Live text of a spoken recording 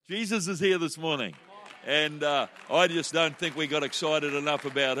Jesus is here this morning. And I just don't think we got excited enough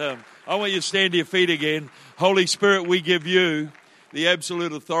about him. I want you to stand to your feet again. Holy Spirit, we give you the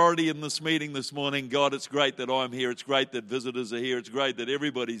absolute authority in this meeting this morning. God, it's great that I'm here. It's great that visitors are here. It's great that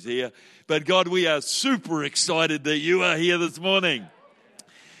everybody's here. But God, we are super excited that you are here this morning.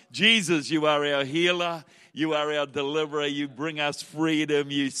 Jesus, you are our healer. You are our deliverer. You bring us freedom.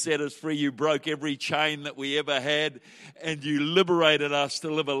 You set us free. You broke every chain that we ever had. And you liberated us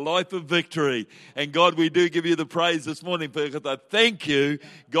to live a life of victory. And God, we do give you the praise this morning because I thank you,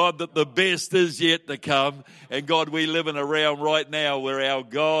 God, that the best is yet to come. And God, we live in a realm right now where our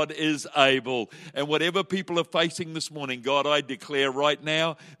God is able. And whatever people are facing this morning, God, I declare right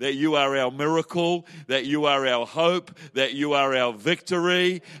now that you are our miracle, that you are our hope, that you are our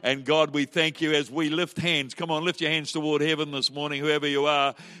victory. And God, we thank you as we lift hands. Come on, lift your hands toward heaven this morning, whoever you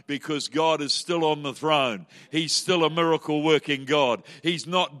are, because God is still on the throne. He's still a miracle working God. He's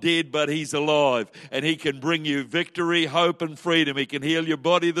not dead, but he's alive. And he can bring you victory, hope, and freedom. He can heal your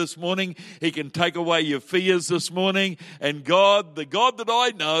body this morning. He can take away your fears this morning. And God, the God that I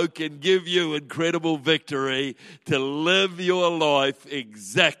know, can give you incredible victory to live your life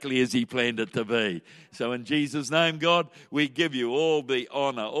exactly as he planned it to be. So in Jesus' name, God, we give you all the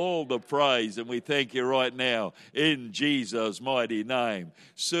honor, all the praise, and we thank you right now in Jesus' mighty name.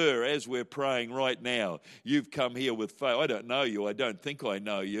 Sir, as we're praying right now, you've come here with faith. I don't know you. I don't think I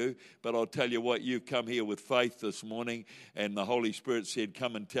know you, but I'll tell you what, you've come here with faith this morning, and the Holy Spirit said,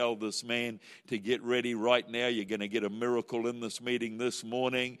 come and tell this man to get ready right now. You're going to get a miracle in this meeting this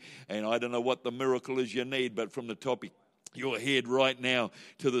morning, and I don't know what the miracle is you need, but from the topic, your head right now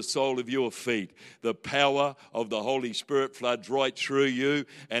to the sole of your feet. The power of the Holy Spirit floods right through you.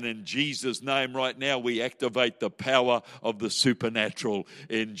 And in Jesus' name right now, we activate the power of the supernatural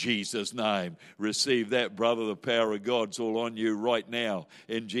in Jesus' name. Receive that, brother. The power of God's all on you right now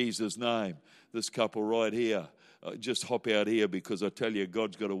in Jesus' name. This couple right here, just hop out here because I tell you,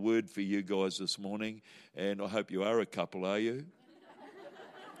 God's got a word for you guys this morning. And I hope you are a couple, are you?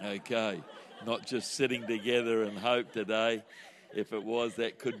 Okay. Not just sitting together in hope today. If it was,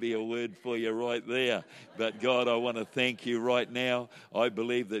 that could be a word for you right there. But God, I want to thank you right now. I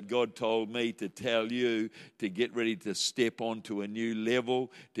believe that God told me to tell you to get ready to step onto a new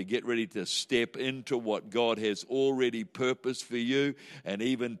level, to get ready to step into what God has already purposed for you. And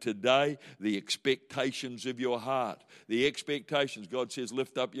even today, the expectations of your heart, the expectations, God says,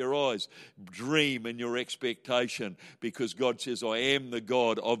 lift up your eyes, dream in your expectation, because God says, I am the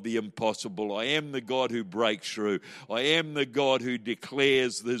God of the impossible. I am the God who breaks through. I am the God who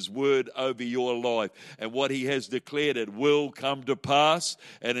declares his word over your life. And what he has declared, it will come to pass.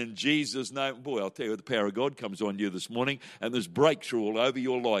 And in Jesus' name, boy, I'll tell you, the power of God comes on you this morning, and there's breakthrough all over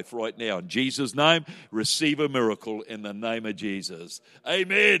your life right now. In Jesus' name, receive a miracle in the name of Jesus.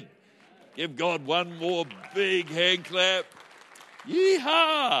 Amen. Give God one more big hand clap.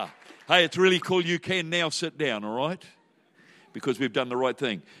 Yeehaw. Hey, it's really cool. You can now sit down, all right? Because we've done the right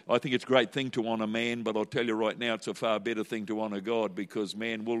thing. I think it's a great thing to honour man, but I'll tell you right now, it's a far better thing to honour God, because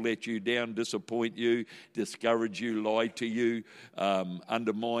man will let you down, disappoint you, discourage you, lie to you,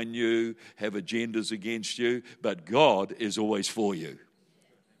 undermine you, have agendas against you, but God is always for you.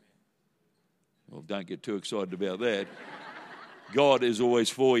 Well, don't get too excited about that. God is always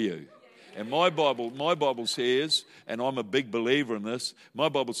for you. And my Bible says, and I'm a big believer in this, my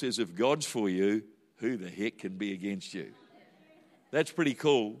Bible says if God's for you, who the heck can be against you? That's pretty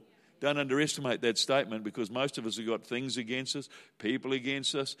cool. Don't underestimate that statement, because most of us have got things against us, people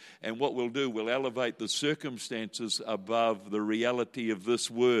against us, and what we'll do, we'll elevate the circumstances above the reality of this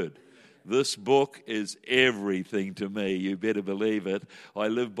word. This book is everything to me. You better believe it. I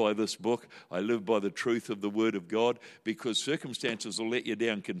live by this book. I live by the truth of the word of God, because circumstances will let you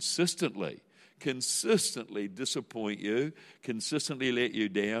down consistently disappoint you, consistently let you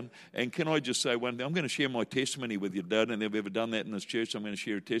down. And can I just say one thing? I'm going to share my testimony with you. I don't know if I've ever done that in this church. I'm going to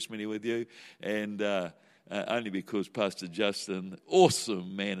share a testimony with you. And only because Pastor Justin,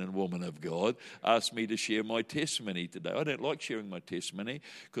 awesome man and woman of God, asked me to share my testimony today. I don't like sharing my testimony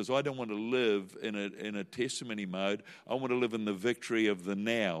because I don't want to live in a testimony mode. I want to live in the victory of the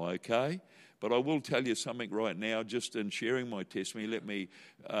now, okay? But I will tell you something right now, just in sharing my testimony. Let me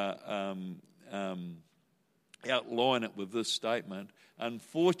outline it with this statement.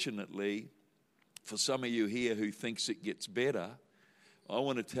 Unfortunately, for some of you here who thinks it gets better, I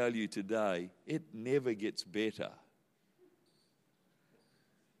want to tell you today, it never gets better.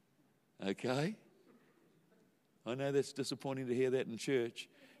 Okay? I know that's disappointing to hear that in church.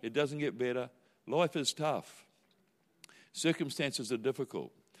 It doesn't get better. Life is tough. Circumstances are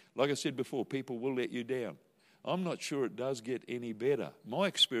difficult. Like I said before, people will let you down. I'm not sure it does get any better. My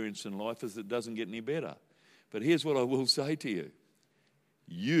experience in life is it doesn't get any better. But here's what I will say to you.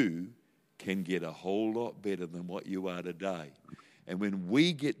 You can get a whole lot better than what you are today. And when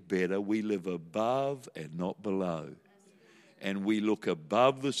we get better, we live above and not below. And we look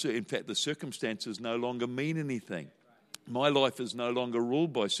above in fact, the circumstances no longer mean anything. My life is no longer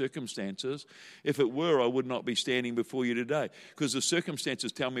ruled by circumstances. If it were, I would not be standing before you today. Because the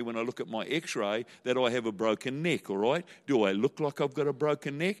circumstances tell me when I look at my x-ray that I have a broken neck, all right? Do I look like I've got a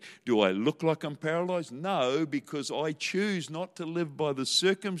broken neck? Do I look like I'm paralyzed? No, because I choose not to live by the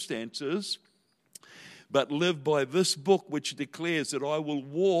circumstances, but live by this book which declares that I will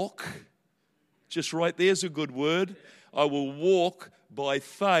walk, just right there's a good word, I will walk by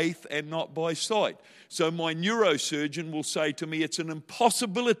faith and not by sight. So my neurosurgeon will say to me, it's an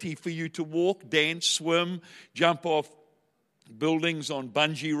impossibility for you to walk, dance, swim, jump off buildings on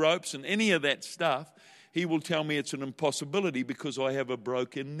bungee ropes and any of that stuff. He will tell me it's an impossibility because I have a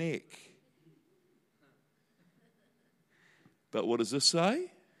broken neck. But what does this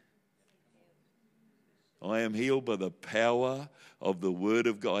say? I am healed by the power of the Word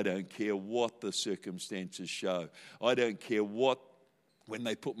of God. I don't care what the circumstances show. I don't care when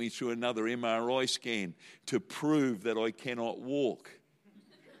they put me through another MRI scan to prove that I cannot walk.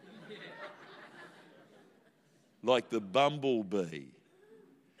 Like the bumblebee.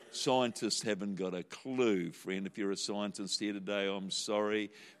 Scientists haven't got a clue, friend. If you're a scientist here today, I'm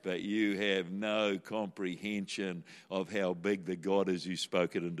sorry, but you have no comprehension of how big the God is you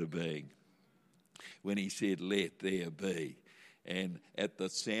spoke it into being. When he said, let there be. And at the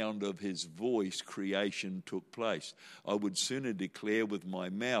sound of his voice, creation took place. I would sooner declare with my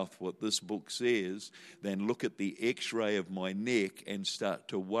mouth what this book says than look at the x-ray of my neck and start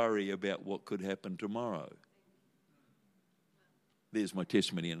to worry about what could happen tomorrow. There's my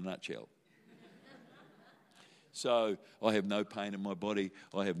testimony in a nutshell. So I have no pain in my body.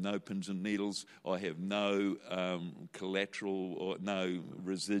 I have no pins and needles. I have no collateral or no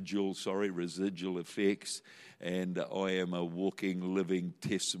residual effects. And I am a walking, living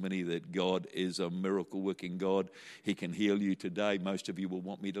testimony that God is a miracle-working God. He can heal you today. Most of you will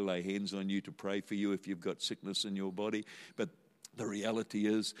want me to lay hands on you to pray for you if you've got sickness in your body. But the reality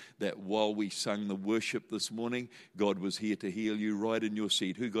is that while we sung the worship this morning, God was here to heal you right in your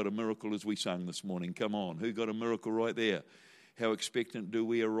seat. Who got a miracle as we sung this morning? Come on. Who got a miracle right there? How expectant do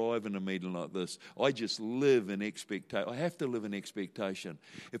we arrive in a meeting like this? I just live in expectation. I have to live in expectation.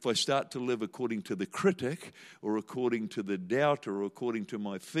 If I start to live according to the critic or according to the doubter or according to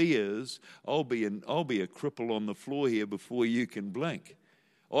my fears, I'll be a cripple on the floor here before you can blink.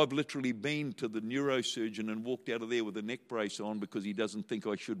 I've literally been to the neurosurgeon and walked out of there with a neck brace on because he doesn't think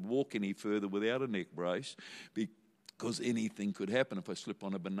I should walk any further without a neck brace because anything could happen if I slip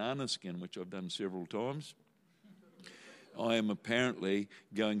on a banana skin, which I've done several times. I am apparently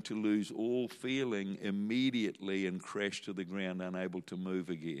going to lose all feeling immediately and crash to the ground, unable to move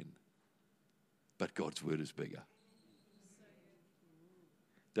again. But God's word is bigger.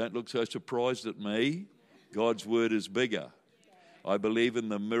 Don't look so surprised at me. God's word is bigger. I believe in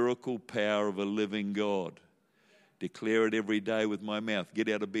the miracle power of a living God. Declare it every day with my mouth. Get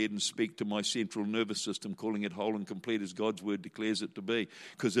out of bed and speak to my central nervous system, calling it whole and complete as God's word declares it to be.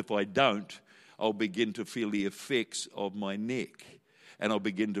 Because if I don't, I'll begin to feel the effects of my neck. And I'll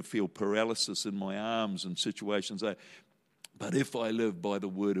begin to feel paralysis in my arms and situations. But if I live by the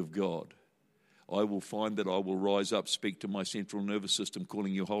word of God, I will find that I will rise up, speak to my central nervous system,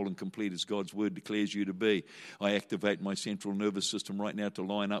 calling you whole and complete as God's word declares you to be. I activate my central nervous system right now to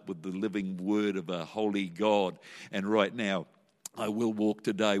line up with the living word of a holy God. And right now, I will walk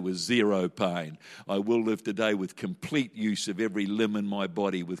today with zero pain. I will live today with complete use of every limb in my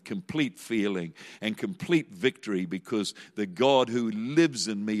body, with complete feeling and complete victory, because the God who lives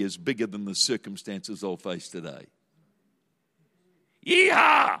in me is bigger than the circumstances I'll face today.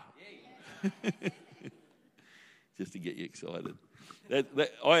 Yeehaw! Just to get you excited.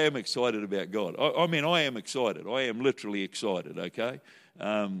 I am excited about God. I am excited. I am literally excited, okay?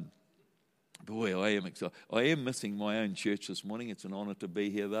 Boy, I am excited. I am missing my own church this morning. It's an honour to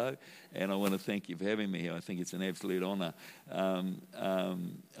be here, though, and I want to thank you for having me here. I think it's an absolute honour.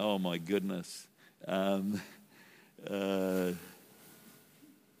 Oh, my goodness. I'm going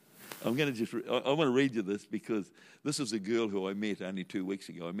to I want to read you this because this is a girl who I met only 2 weeks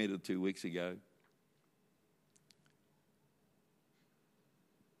ago. I met her 2 weeks ago.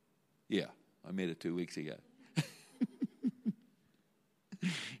 Yeah, I met her 2 weeks ago.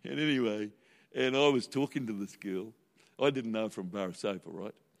 And anyway, and I was talking to this girl. I didn't know her from bar of soap, all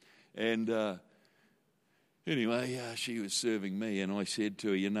right? And Anyway, she was serving me, and I said to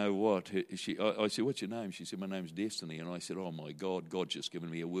her, you know what? I said, what's your name? She said, my name's Destiny. And I said, oh my God, God's just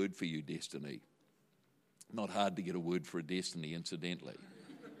given me a word for you, Destiny. Not hard to get a word for a destiny, incidentally.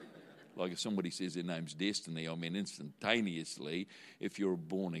 Like if somebody says their name's Destiny, I mean instantaneously, if you're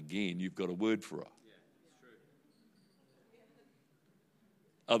born again, you've got a word for her. Yeah, it's true.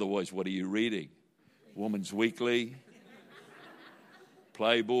 Otherwise, what are you reading? Woman's Weekly,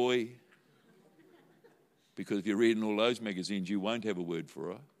 Playboy. Because if you're reading all those magazines, you won't have a word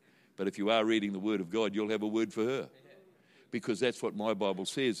for her. But if you are reading the Word of God, you'll have a word for her. Because that's what my Bible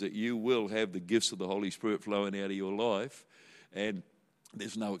says, that you will have the gifts of the Holy Spirit flowing out of your life. And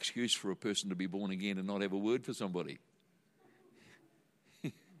there's no excuse for a person to be born again and not have a word for somebody.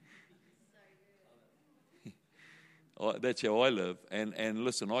 That's how I live. And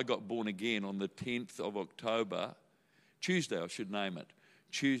listen, I got born again on the 10th of October. Tuesday, I should name it.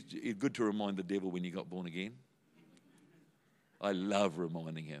 Tuesday, good to remind the devil when you got born again. I love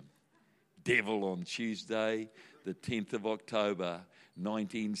reminding him. Devil, on Tuesday, the 10th of October,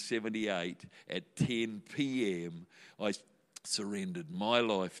 1978, at 10 p.m., I surrendered my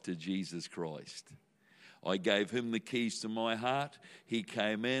life to Jesus Christ. I gave him the keys to my heart. He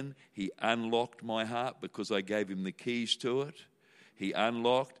came in. He unlocked my heart because I gave him the keys to it. He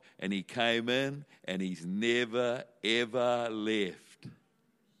unlocked and he came in, and he's never, ever left.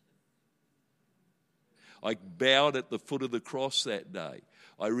 I bowed at the foot of the cross that day.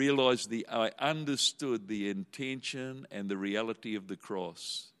 I realized I understood the intention and the reality of the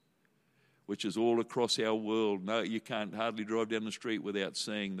cross, which is all across our world. No, you can't hardly drive down the street without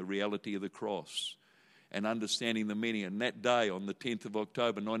seeing the reality of the cross and understanding the meaning. And that day, on the 10th of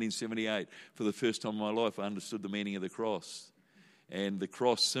October, 1978, for the first time in my life, I understood the meaning of the cross. And the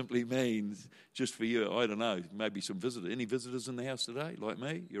cross simply means, just for you, I don't know, maybe some visitors. Any visitors in the house today, like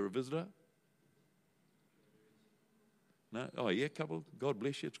me? You're a visitor? No? Oh, yeah, couple. God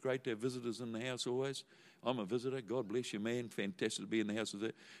bless you. It's great to have visitors in the house always. I'm a visitor. God bless you, man. Fantastic to be in the house.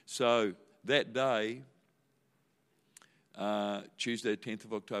 So that day, Tuesday, 10th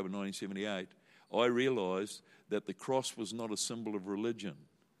of October, 1978, I realised that the cross was not a symbol of religion.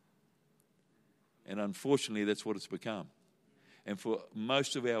 And unfortunately, that's what it's become. And for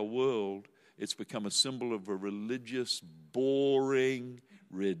most of our world, it's become a symbol of a religious, boring,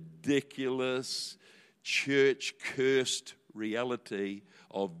 ridiculous, church-cursed reality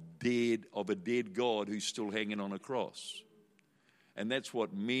of a dead God who's still hanging on a cross. And that's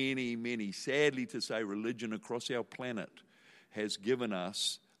what many, sadly to say, religion across our planet has given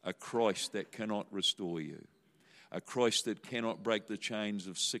us: a Christ that cannot restore you, a Christ that cannot break the chains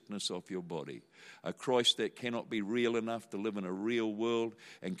of sickness off your body, a Christ that cannot be real enough to live in a real world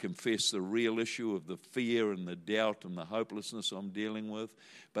and confess the real issue of the fear and the doubt and the hopelessness I'm dealing with,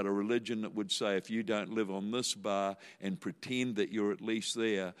 but a religion that would say, if you don't live on this bar and pretend that you're at least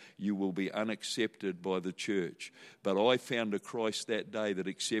there, you will be unaccepted by the church. But I found a Christ that day that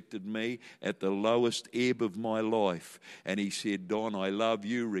accepted me at the lowest ebb of my life. And he said, Don, I love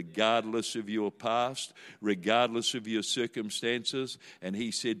you regardless of your past, regardless of your circumstances. And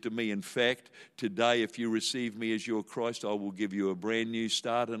he said to me, in fact, today, if you receive me as your Christ, I will give you a brand new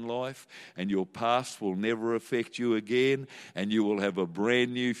start in life, and your past will never affect you again, and you will have a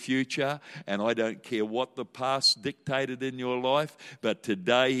brand new future. And I don't care what the past dictated in your life, but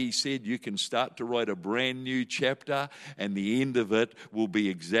today, he said, you can start to write a brand new chapter, and the end of it will be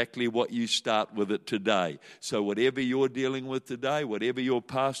exactly what you start with it today. So whatever you're dealing with today, whatever your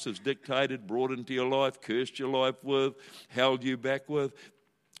past has dictated, brought into your life, cursed your life with, held you back with,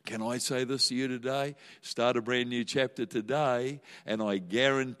 can I say this to you today? Start a brand new chapter today, and I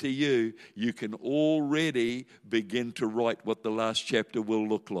guarantee you, you can already begin to write what the last chapter will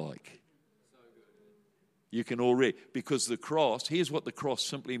look like. You can already, because the cross, here's what the cross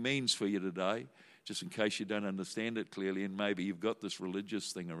simply means for you today, just in case you don't understand it clearly, and maybe you've got this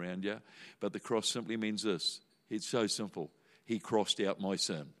religious thing around you, but the cross simply means this. It's so simple. He crossed out my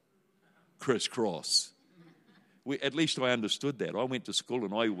sin. Crisscross. At least I understood that. I went to school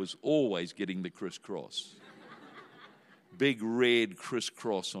and I was always getting the crisscross. Big red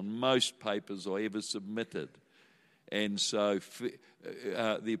crisscross on most papers I ever submitted. And so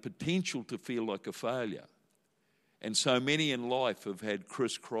the potential to feel like a failure. And so many in life have had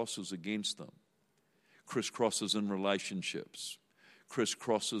crisscrosses against them. Crisscrosses in relationships.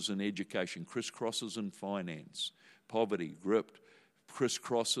 Crisscrosses in education. Crisscrosses in finance. Poverty, gripped.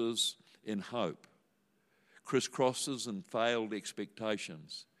 Crisscrosses in hope. Crisscrosses and failed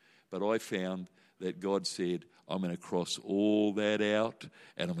expectations. But I found that God said, I'm going to cross all that out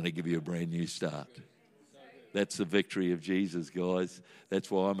and I'm going to give you a brand new start. That's the victory of Jesus, guys.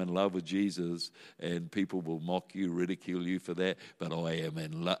 That's why I'm in love with Jesus, and people will mock you, ridicule you for that, but I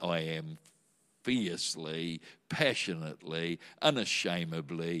am fiercely, passionately,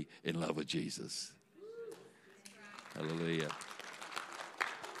 unashamedly in love with Jesus. Hallelujah.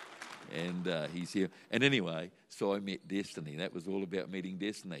 And he's here. And anyway, so I met Destiny. That was all about meeting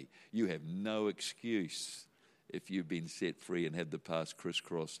Destiny. You have no excuse if you've been set free and had the past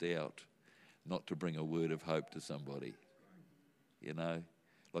crisscrossed out not to bring a word of hope to somebody. You know,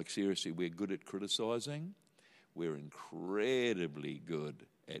 like seriously, we're good at criticizing. We're incredibly good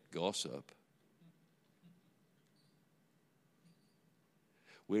at gossip.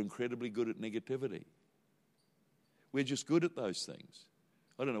 We're incredibly good at negativity. We're just good at those things.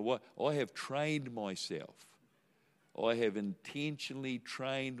 I don't know why. I have trained myself. I have intentionally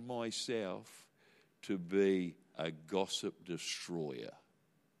trained myself to be a gossip destroyer.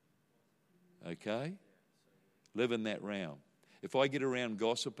 Okay? Live in that realm. If I get around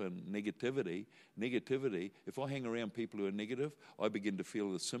gossip and negativity, if I hang around people who are negative, I begin to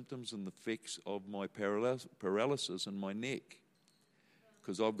feel the symptoms and the effects of my paralysis in my neck.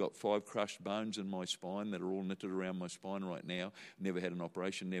 Because I've got 5 crushed bones in my spine that are all knitted around my spine right now. Never had an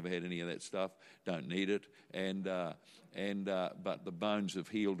operation, never had any of that stuff. Don't need it. But the bones have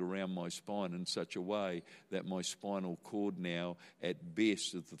healed around my spine in such a way that my spinal cord now, at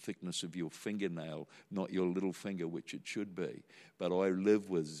best, is the thickness of your fingernail, not your little finger, which it should be. But I live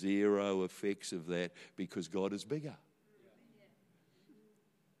with zero effects of that because God is bigger.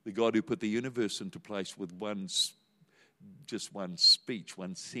 The God who put the universe into place with just one speech,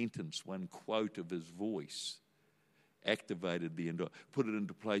 one sentence, one quote of his voice, activated put it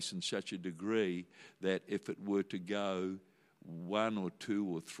into place in such a degree that if it were to go 1 or 2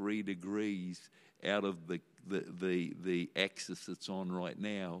 or 3 degrees out of the axis it's on right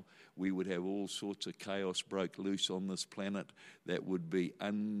now, we would have all sorts of chaos broke loose on this planet that would be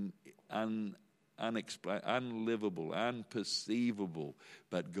unlivable, unperceivable,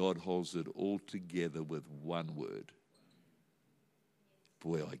 but God holds it all together with one word.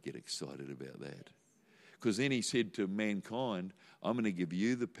 Boy, I get excited about that. Because then he said to mankind, I'm going to give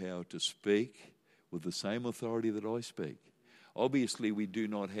you the power to speak with the same authority that I speak. Obviously, we do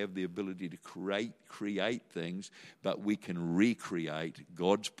not have the ability to create things, but we can recreate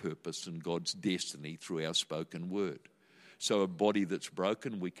God's purpose and God's destiny through our spoken word. So a body that's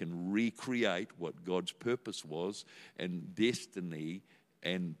broken, we can recreate what God's purpose was and destiny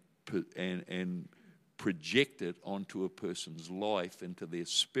and project it onto a person's life, into their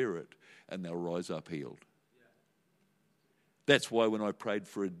spirit, and they'll rise up healed. That's why when I prayed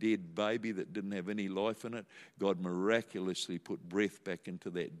for a dead baby that didn't have any life in it, God miraculously put breath back into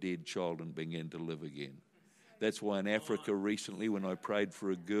that dead child and began to live again. That's why in Africa recently, when I prayed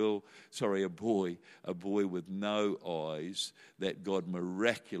for a boy with no eyes, that God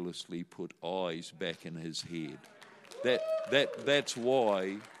miraculously put eyes back in his head. That's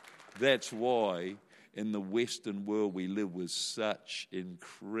why in the Western world we live with such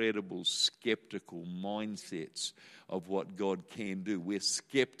incredible skeptical mindsets of what God can do. We're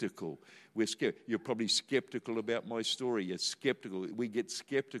skeptical. You're probably skeptical about my story. You're skeptical. We get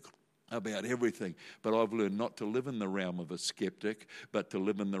skeptical about everything. But I've learned not to live in the realm of a skeptic, but to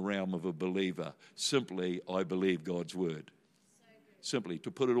live in the realm of a believer. Simply, I believe God's word. Simply,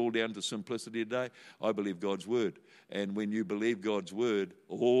 to put it all down to simplicity today, I believe God's word. And when you believe God's word,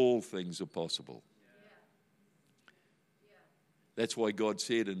 all things are possible. That's why God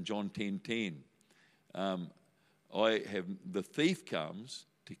said in John 10:10, the thief comes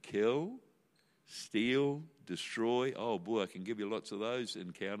to kill, steal, destroy. Oh boy, I can give you lots of those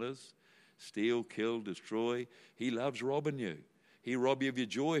encounters. Steal, kill, destroy. He loves robbing you. He'll rob you of your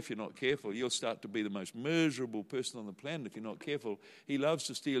joy if you're not careful. You'll start to be the most miserable person on the planet if you're not careful. He loves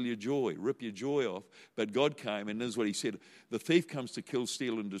to steal your joy, rip your joy off. But God came, and this is what he said. The thief comes to kill,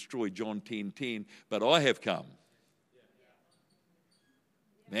 steal, and destroy, John 10:10. But I have come.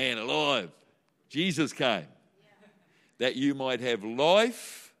 Man alive. Jesus came. That you might have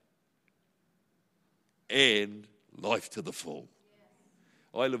life and life to the full.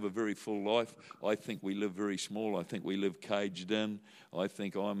 I live a very full life. I think we live very small. I think we live caged in. I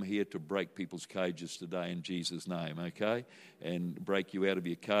think I'm here to break people's cages today in Jesus' name, okay? And break you out of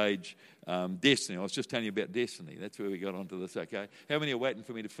your cage. Destiny. I was just telling you about Destiny. That's where we got onto this, okay? How many are waiting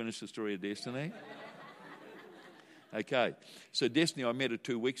for me to finish the story of Destiny? Okay. So Destiny, I met her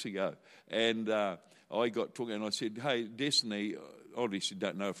 2 weeks ago. And I got talking and I said, hey, Destiny, obviously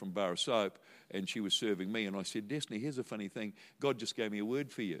don't know her from bar of soap. And she was serving me, and I said, Destiny, here's a funny thing. God just gave me a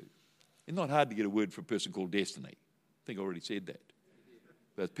word for you. It's not hard to get a word for a person called Destiny. I think I already said that.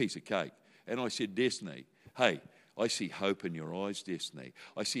 But it's a piece of cake. And I said, Destiny, Hey, I see hope in your eyes, Destiny.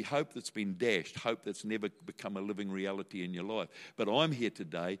 I see hope that's been dashed, hope that's never become a living reality in your life. But I'm here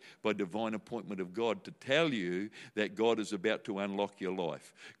today by divine appointment of God to tell you that God is about to unlock your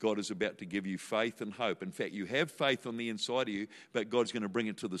life. God is about to give you faith and hope. In fact, you have faith on the inside of you, but God's going to bring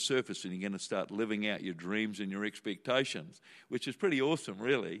it to the surface and you're going to start living out your dreams and your expectations, which is pretty awesome,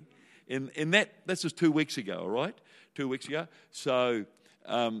 really. This was 2 weeks ago, all right? 2 weeks ago. So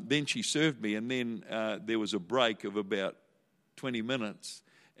then she served me, and then there was a break of about 20 minutes,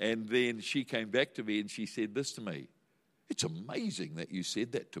 and then she came back to me and she said this to me. It's amazing that you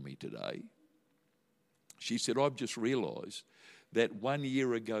said that to me today. She said, I've just realised that 1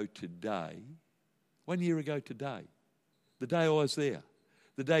 year ago today, the day I was there,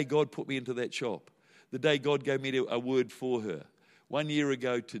 the day God put me into that shop, the day God gave me a word for her, 1 year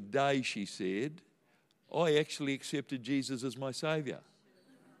ago today, she said, I actually accepted Jesus as my Saviour.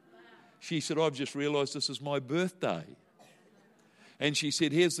 She said, I've just realised this is my birthday. And she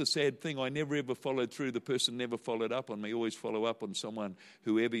said, here's the sad thing. I never ever followed through. The person never followed up on me. Always follow up on someone,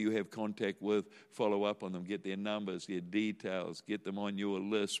 whoever you have contact with, follow up on them. Get their numbers, their details, get them on your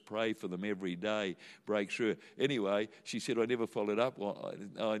list. Pray for them every day. Break through. Anyway, she said, I never followed up. Well,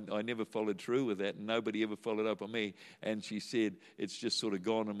 I never followed through with that. And nobody ever followed up on me. And she said, it's just sort of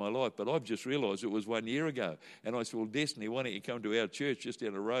gone in my life. But I've just realised it was 1 year ago. And I said, well, Destiny, why don't you come to our church just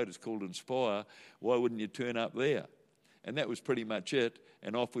down the road? It's called Inspire. Why wouldn't you turn up there? And that was pretty much it.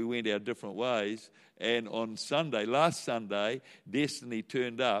 And off we went our different ways. And on Sunday, last Sunday, Destiny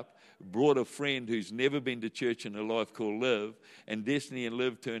turned up, brought a friend who's never been to church in her life called Liv. And Destiny and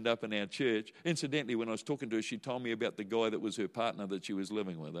Liv turned up in our church. Incidentally, when I was talking to her, she told me about the guy that was her partner that she was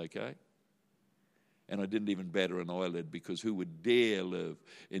living with, okay? And I didn't even batter an eyelid, because who would dare live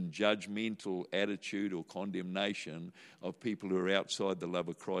in judgmental attitude or condemnation of people who are outside the love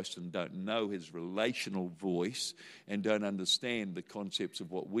of Christ and don't know his relational voice and don't understand the concepts of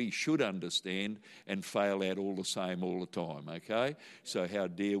what we should understand and fail at all the same all the time, okay? So how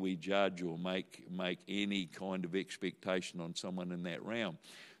dare we judge or make any kind of expectation on someone in that realm?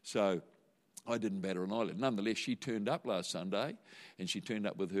 So I didn't batter an eyelid. Nonetheless, she turned up last Sunday, and she turned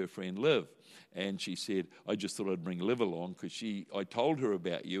up with her friend Liv. And she said, I just thought I'd bring Liv along because I told her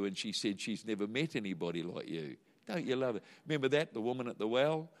about you, and she said she's never met anybody like you. Don't you love it? Remember that, the woman at the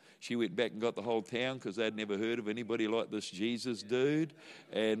well? She went back and got the whole town because they'd never heard of anybody like this Jesus dude.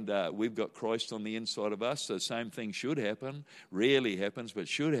 And we've got Christ on the inside of us, so same thing should happen. Rarely happens, but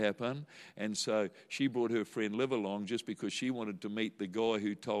should happen. And so she brought her friend Liv along just because she wanted to meet the guy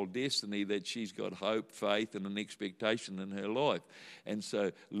who told Destiny that she's got hope, faith, and an expectation in her life. And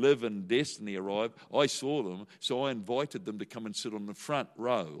so Liv and Destiny arrived. I saw them, so I invited them to come and sit on the front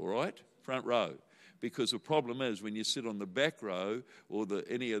row, all right? Front row. Because the problem is when you sit on the back row or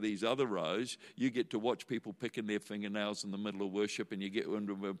any of these other rows, you get to watch people picking their fingernails in the middle of worship, and you get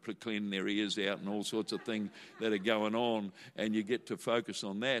them cleaning their ears out and all sorts of things that are going on, and you get to focus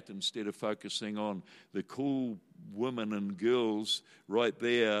on that instead of focusing on the cool women and girls right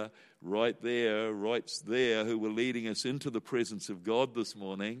there, who were leading us into the presence of God this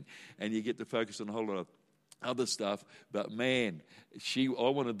morning, and you get to focus on a whole lot of other stuff. But man, I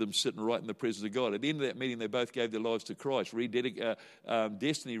wanted them sitting right in the presence of God. At the end of that meeting, they both gave their lives to Christ.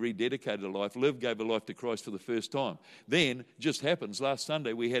 Destiny rededicated her life. Liv gave her life to Christ for the first time. Then, just happens, last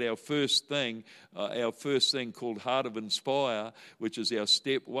Sunday we had our first thing called Heart of Inspire, which is our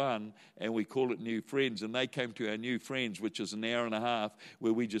step one, and we call it New Friends. And they came to our New Friends, which is an hour and a half,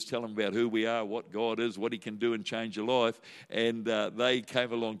 where we just tell them about who we are, what God is, what he can do and change your life. And they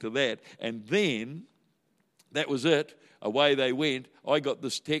came along to that. And then that was it. Away they went. I got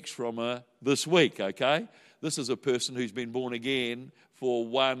this text from her this week, okay? This is a person who's been born again for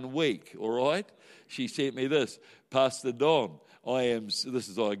 1 week, all right? She sent me this. Pastor Don, this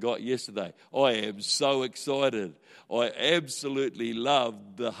is what I got yesterday. I am so excited. I absolutely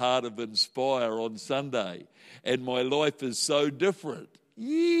loved the Heart of Inspire on Sunday, and my life is so different.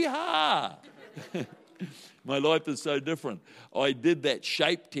 Yeehaw! My life is so different. I did that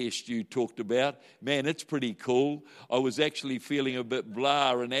shape test you talked about. Man, it's pretty cool. I was actually feeling a bit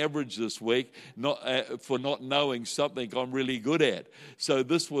blah and average this week for not knowing something I'm really good at. So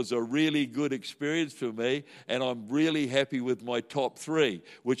this was a really good experience for me, and I'm really happy with my top 3,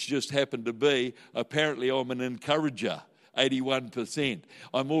 which just happened to be, apparently I'm an encourager, 81%.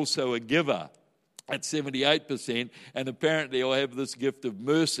 I'm also a giver at 78%, and apparently I have this gift of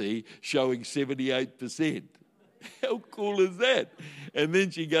mercy showing 78%. How cool is that? And then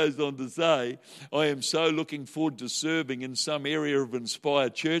she goes on to say, I am so looking forward to serving in some area of Inspire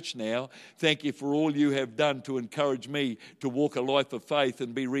Church now. Thank you for all you have done to encourage me to walk a life of faith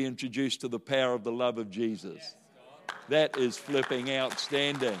and be reintroduced to the power of the love of Jesus. That is flipping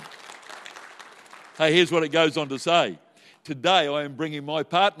outstanding. Hey, here's what it goes on to say. Today I am bringing my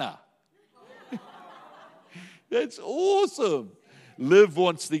partner. That's awesome. Liv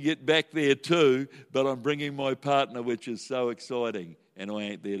wants to get back there too, but I'm bringing my partner, which is so exciting, and I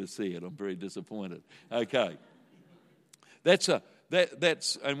ain't there to see it. I'm very disappointed. Okay. That's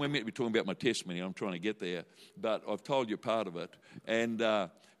and we're meant to be talking about my testimony. I'm trying to get there, but I've told you part of it. And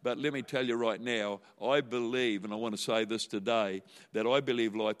but let me tell you right now, I believe, and I want to say this today, that I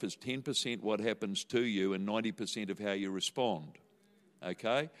believe life is 10% what happens to you and 90% of how you respond.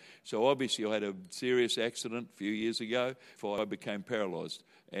 Okay? So obviously I had a serious accident a few years ago before I became paralysed.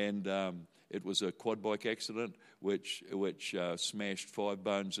 And it was a quad bike accident which smashed 5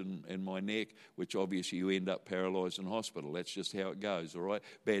 bones in my neck, which obviously you end up paralysed in hospital. That's just how it goes, all right?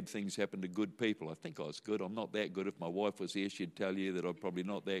 Bad things happen to good people. I think I was good. I'm not that good. If my wife was here, she'd tell you that I'm probably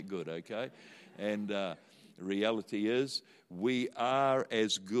not that good, okay? And the reality is we are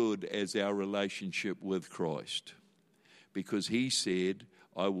as good as our relationship with Christ. Because he said,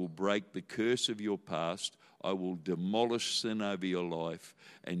 I will break the curse of your past, I will demolish sin over your life,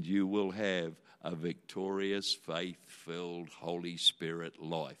 and you will have a victorious, faith-filled, Holy Spirit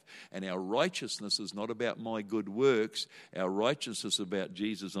life. And our righteousness is not about my good works. Our righteousness is about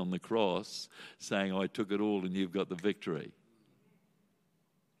Jesus on the cross saying, I took it all and you've got the victory.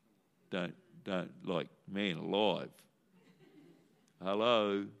 Don't like, man alive.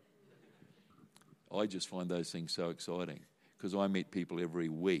 Hello. I just find those things so exciting because I meet people every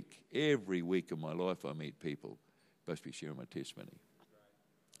week. Every week of my life I meet people. Supposed to be sharing my testimony.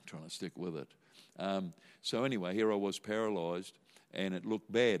 I'm trying to stick with it. So anyway, here I was paralysed and it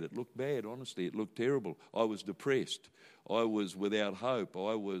looked bad. It looked bad, honestly. It looked terrible. I was depressed. I was without hope.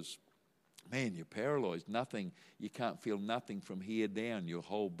 Man, you're paralysed. Nothing. You can't feel nothing from here down. Your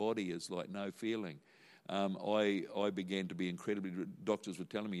whole body is like no feeling. I began to be incredibly, doctors were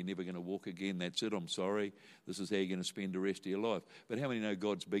telling me, you're never going to walk again, that's it, I'm sorry, this is how you're going to spend the rest of your life. But how many know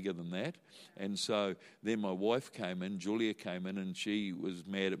God's bigger than that? And so then my wife came in, Julia came in, and she was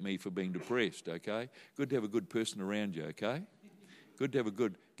mad at me for being depressed, okay? Good to have a good person around you, okay? Good to have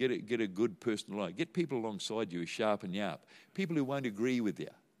get a good person along. Get people alongside you who sharpen you up. People who won't agree with you.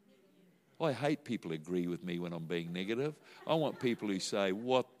 I hate people who agree with me when I'm being negative. I want people who say,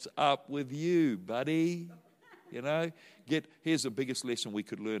 what's up with you, buddy? You know, here's the biggest lesson we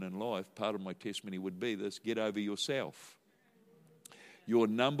could learn in life. Part of my testimony would be this: get over yourself. Your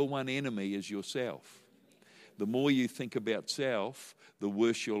number one enemy is yourself. The more you think about self, the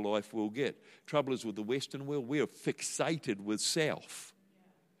worse your life will get. Trouble is with the Western world, we are fixated with self.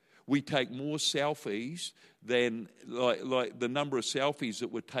 We take more selfies than, like the number of selfies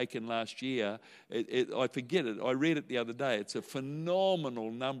that were taken last year. I forget it. I read it the other day. It's a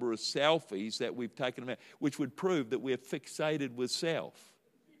phenomenal number of selfies that we've taken, which would prove that we're fixated with self.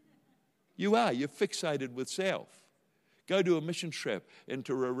 You are. You're fixated with self. Go to a mission trip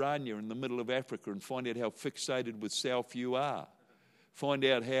into Raranya in the middle of Africa and find out how fixated with self you are. Find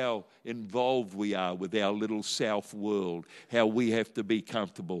out how involved we are with our little self world, how we have to be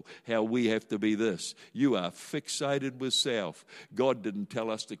comfortable, how we have to be this. You are fixated with self. God didn't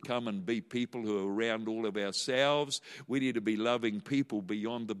tell us to come and be people who are around all of ourselves. We need to be loving people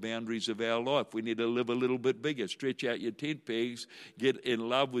beyond the boundaries of our life. We need to live a little bit bigger. Stretch out your tent pegs, get in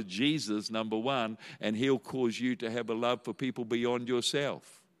love with Jesus, number one, and he'll cause you to have a love for people beyond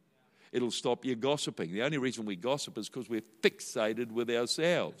yourself. It'll stop you gossiping. The only reason we gossip is because we're fixated with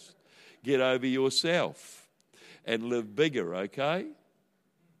ourselves. Get over yourself and live bigger, okay?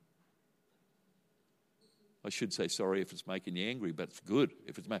 I should say sorry if it's making you angry, but it's good.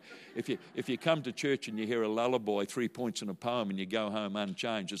 If you come to church and you hear a lullaby, 3 points in a poem, and you go home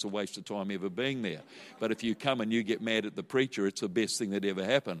unchanged, it's a waste of time ever being there. But if you come and you get mad at the preacher, it's the best thing that ever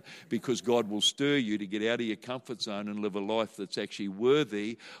happened, because God will stir you to get out of your comfort zone and live a life that's actually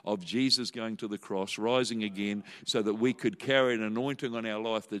worthy of Jesus going to the cross, rising again, so that we could carry an anointing on our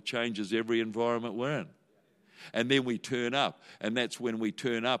life that changes every environment we're in. And then we turn up, and that's when we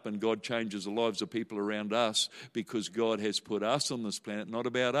turn up and God changes the lives of people around us, because God has put us on this planet, not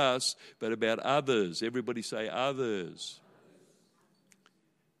about us, but about others. Everybody say others.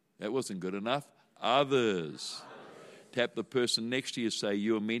 That wasn't good enough. Others. Tap the person next to you, say,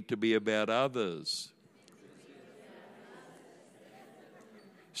 you're meant to be about others.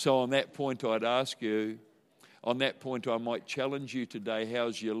 So on that point, I'd ask you, On that point, I might challenge you today,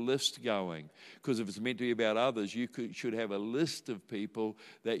 how's your list going? Because if it's meant to be about others, you should have a list of people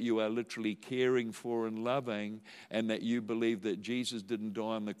that you are literally caring for and loving, and that you believe that Jesus didn't die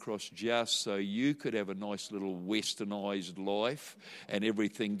on the cross just so you could have a nice little westernized life and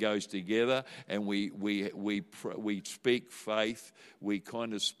everything goes together. And we speak faith. We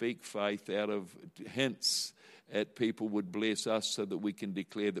kind of speak faith out of hints at people would bless us so that we can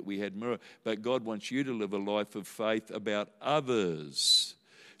declare that we had mirror. But God wants you to live a life of faith about others,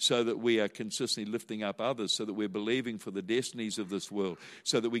 so that we are consistently lifting up others, so that we're believing for the destinies of this world,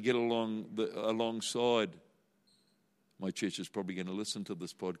 so that we get alongside. My church is probably going to listen to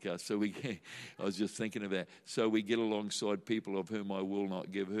this podcast. I was just thinking of that. So we get alongside people of whom I will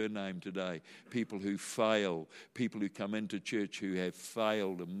not give her name today. People who fail. People who come into church who have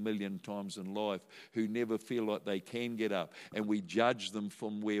failed a million times in life. Who never feel like they can get up. And we judge them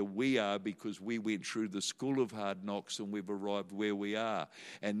from where we are because we went through the school of hard knocks and we've arrived where we are.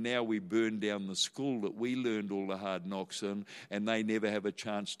 And now we burn down the school that we learned all the hard knocks in. And they never have a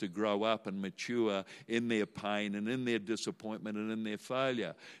chance to grow up and mature in their pain and in their disappointment and in their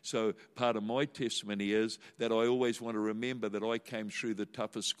failure. So part of my testimony is that I always want to remember that I came through the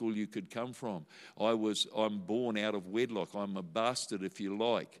toughest school you could come from. I'm born out of wedlock. I'm a bastard, if you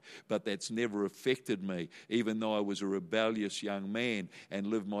like, but that's never affected me. Even though I was a rebellious young man and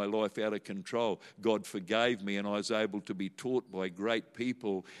lived my life out of control, God forgave me, and I was able to be taught by great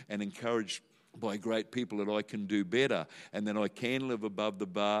people and encouraged by great people that I can do better, and that I can live above the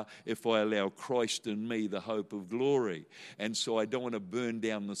bar if I allow Christ in me, the hope of glory. And so I don't want to burn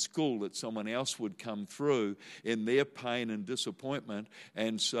down the school that someone else would come through in their pain and disappointment.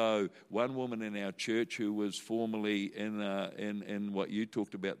 And so one woman in our church who was formerly in what you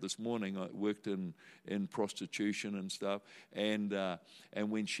talked about this morning, I worked in prostitution and stuff, and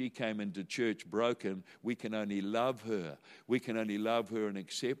when she came into church broken, we can only love her. We can only love her and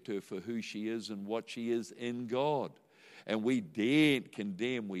accept her for who she is and what she is in God. And we daren't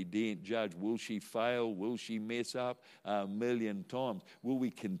condemn, we daren't judge. Will she fail? Will she mess up? A million times. Will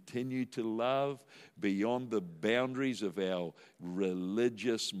we continue to love beyond the boundaries of our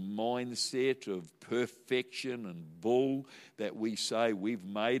religious mindset of perfection and bull, that we say we've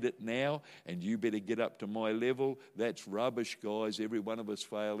made it now and you better get up to my level? That's rubbish, guys. Every one of us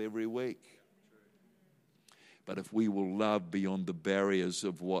fail every week. But if we will love beyond the barriers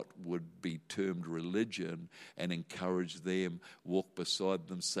of what would be termed religion and encourage them, walk beside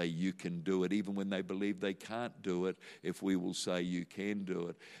them, say you can do it, even when they believe they can't do it, if we will say you can do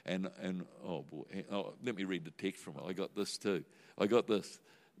it. And let me read the text from it. I got this too. I got this.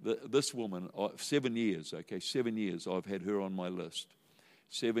 This woman, 7 years, 7 years I've had her on my list.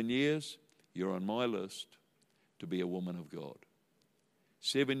 7 years, you're on my list to be a woman of God.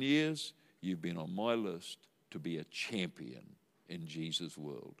 7 years, you've been on my list to be a champion in Jesus'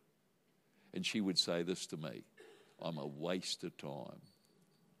 world. And she would say this to me: I'm a waste of time.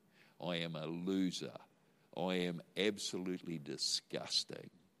 I am a loser. I am absolutely disgusting.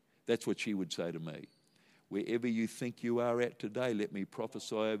 That's what she would say to me. Wherever you think you are at today, let me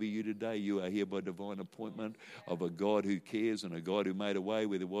prophesy over you today. You are here by divine appointment of a God who cares, and a God who made a way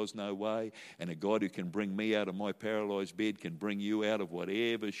where there was no way, and a God who can bring me out of my paralyzed bed, can bring you out of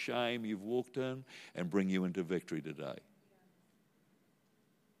whatever shame you've walked in and bring you into victory today.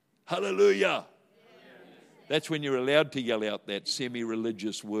 Hallelujah. That's when you're allowed to yell out that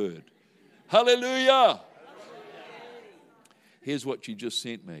semi-religious word. Hallelujah. Here's what you just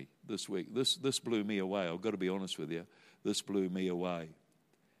sent me this week. This blew me away. I've got to be honest with you. This blew me away.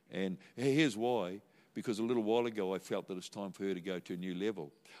 And here's why. Because a little while ago I felt that it's time for her to go to a new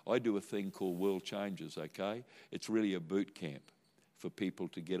level. I do a thing called World Changes, okay? It's really a boot camp for people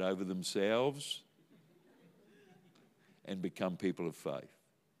to get over themselves and become people of faith.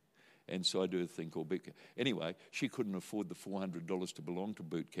 And so I do a thing called boot camp. Anyway, she couldn't afford the $400 to belong to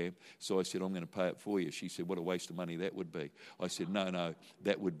boot camp. So I said, I'm going to pay it for you. She said, what a waste of money that would be. I said, no,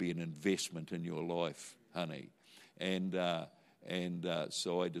 that would be an investment in your life, honey. And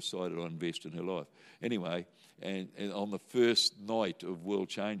so I decided I'd invest in her life. Anyway, and on the first night of World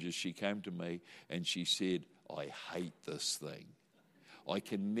Changes, she came to me and she said, I hate this thing. I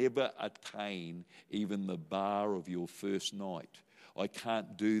can never attain even the bar of your first night. I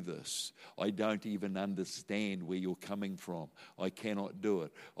can't do this. I don't even understand where you're coming from. I cannot do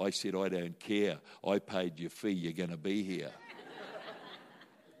it. I said, I don't care. I paid your fee. You're going to be here.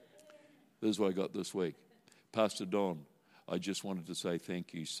 This is what I got this week. Pastor Don, I just wanted to say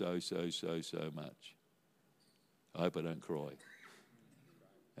thank you so much. I hope I don't cry.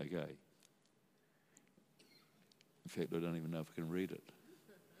 Okay. In fact, I don't even know if I can read it.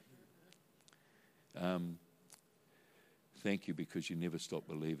 Thank you because you never stop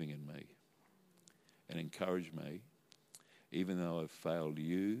believing in me and encourage me, even though I've failed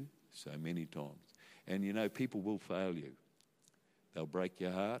you so many times. And you know, people will fail you. They'll break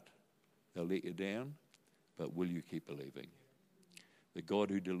your heart. They'll let you down. But will you keep believing? The God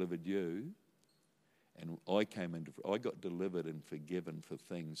who delivered you, and I got delivered and forgiven for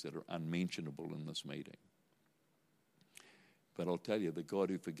things that are unmentionable in this meeting. But I'll tell you, the God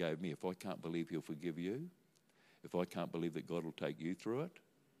who forgave me, if I can't believe he'll forgive you, if I can't believe that God will take you through it,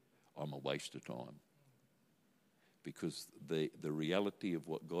 I'm a waste of time. Because the reality of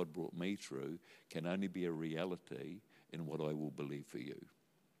what God brought me through can only be a reality in what I will believe for you.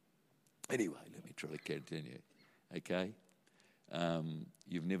 Anyway, let me try to continue. Okay?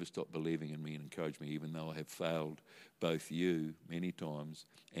 You've never stopped believing in me and encouraged me, even though I have failed both you many times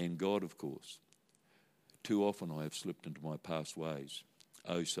and God, of course. Too often I have slipped into my past ways.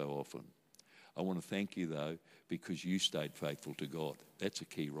 Oh, so often. I want to thank you, though, because you stayed faithful to God. That's a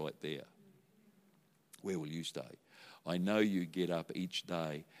key right there. Where will you stay? I know you get up each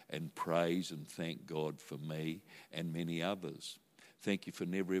day and praise and thank God for me and many others. Thank you for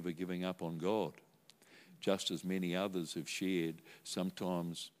never ever giving up on God. Just as many others have shared,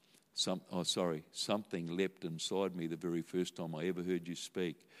 something leapt inside me the very first time I ever heard you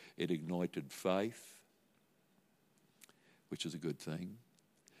speak. It ignited faith, which is a good thing,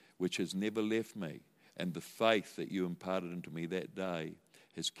 which has never left me. And the faith that you imparted into me that day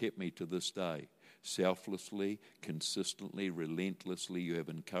has kept me to this day. Selflessly, consistently, relentlessly, you have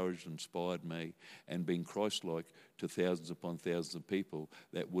encouraged and inspired me and been Christ-like to thousands upon thousands of people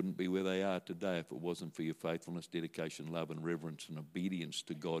that wouldn't be where they are today if it wasn't for your faithfulness, dedication, love and reverence and obedience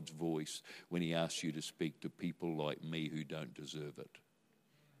to God's voice when he asks you to speak to people like me who don't deserve it.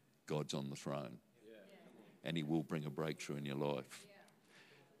 God's on the throne, and he will bring a breakthrough in your life.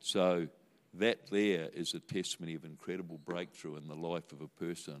 So that there is a testimony of incredible breakthrough in the life of a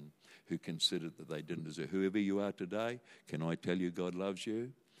person who considered that they didn't deserve. Whoever you are today, can I tell you God loves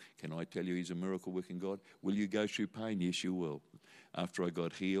you? Can I tell you he's a miracle-working God? Will you go through pain? Yes, you will. After I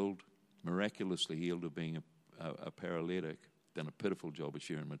got healed, miraculously healed of being a paralytic, done a pitiful job of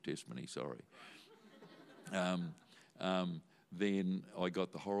sharing my testimony, sorry. Then I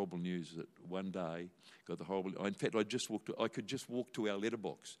got the horrible news that one day, in fact, I could just walk to our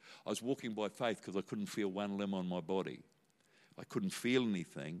letterbox. I was walking by faith because I couldn't feel one limb on my body. I couldn't feel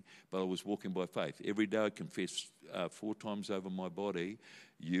anything, but I was walking by faith. Every day I confess 4 times over my body,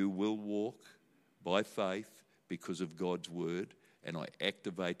 you will walk by faith because of God's word, and I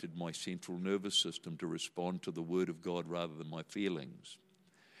activated my central nervous system to respond to the word of God rather than my feelings.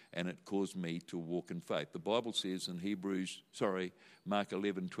 And it caused me to walk in faith. The Bible says in Mark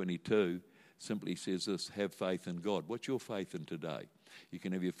 11:22, simply says this, have faith in God. What's your faith in today? You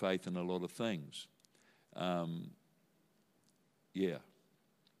can have your faith in a lot of things.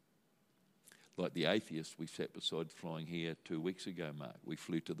 Like the atheist we sat beside flying here 2 weeks ago, Mark. We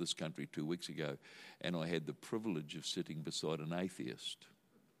flew to this country 2 weeks ago, and I had the privilege of sitting beside an atheist,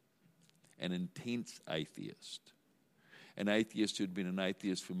 an intense atheist. An atheist who'd been an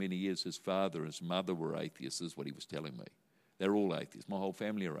atheist for many years. His father, his mother were atheists, is what he was telling me. They're all atheists. My whole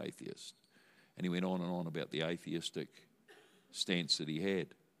family are atheists. And he went on and on about the atheistic stance that he had.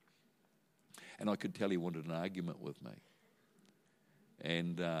 And I could tell he wanted an argument with me.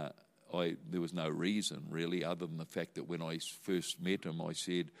 And there was no reason, really, other than the fact that when I first met him, I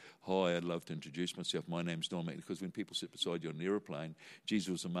said, hi, I'd love to introduce myself. My name's Don. Because when people sit beside you on an aeroplane, Jesus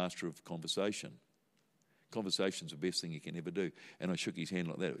was a master of conversation. Conversation's the best thing you can ever do. And I shook his hand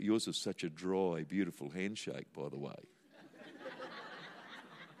like that. Yours is such a dry, beautiful handshake, by the way.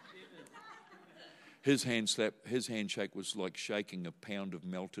 His handshake was like shaking a pound of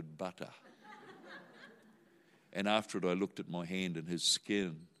melted butter. And after it, I looked at my hand, and his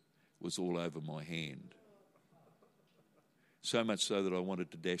skin was all over my hand. So much so that I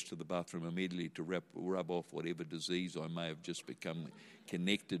wanted to dash to the bathroom immediately to rub off whatever disease I may have just become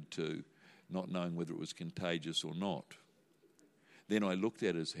connected to, not knowing whether it was contagious or not. Then I looked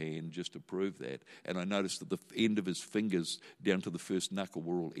at his hand just to prove that, and I noticed that the end of his fingers down to the first knuckle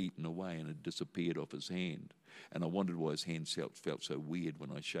were all eaten away and had disappeared off his hand. And I wondered why his hand felt so weird when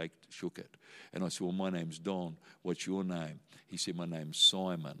I shook it. And I said, well, my name's Don. What's your name? He said, my name's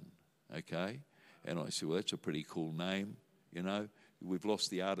Simon. Okay? And I said, well, that's a pretty cool name. You know, we've lost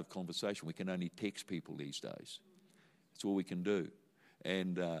the art of conversation. We can only text people these days. That's all we can do.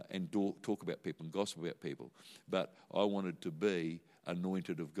 And talk about people and gossip about people. But I wanted to be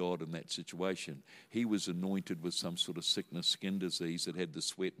anointed of God in that situation. He was anointed with some sort of sickness, skin disease that had the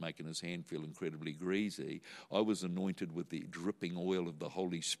sweat making his hand feel incredibly greasy. I was anointed with the dripping oil of the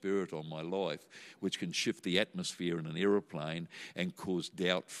Holy Spirit on my life, which can shift the atmosphere in an aeroplane and cause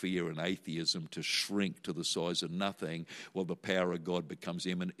doubt, fear, and atheism to shrink to the size of nothing, while the power of God becomes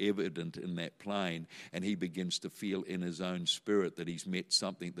evident in that plane, and he begins to feel in his own spirit that he's met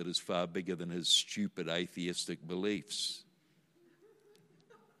something that is far bigger than his stupid atheistic beliefs.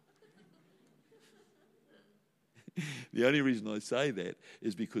 The only reason I say that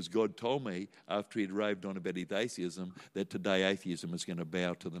is because God told me after he'd raved on about atheism that today atheism is going to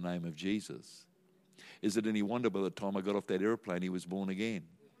bow to the name of Jesus. Is it any wonder by the time I got off that airplane he was born again?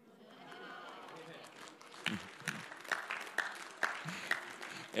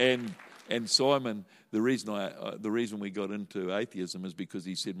 And Simon, the reason we got into atheism is because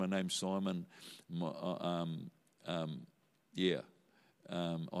he said, "My name's Simon. I'm a Jew.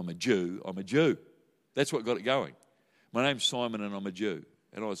 I'm a Jew." That's what got it going. "My name's Simon and I'm a Jew."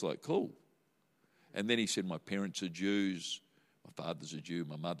 And I was like, cool. And then he said, "My parents are Jews. My father's a Jew.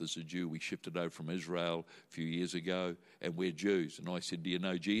 My mother's a Jew. We shifted over from Israel a few years ago and we're Jews." And I said, "Do you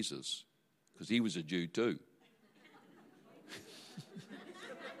know Jesus?" Because he was a Jew too.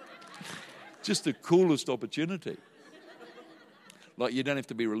 Just the coolest opportunity. Like, you don't have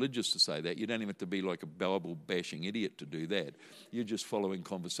to be religious to say that. You don't even have to be like a Bible-bashing idiot to do that. You're just following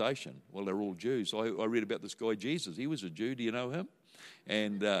conversation. Well, they're all Jews. I read about this guy, Jesus. He was a Jew. Do you know him?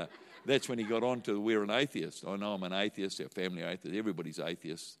 And that's when he got on to, "We're an atheist." I know I'm an atheist. Our family are atheists. Everybody's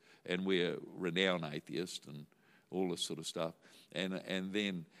atheist. And we're renowned atheists and all this sort of stuff. And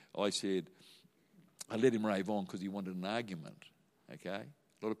then I said, I let him rave on because he wanted an argument, okay?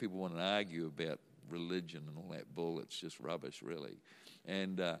 A lot of people want to argue about religion and all that bull. It's just rubbish, really.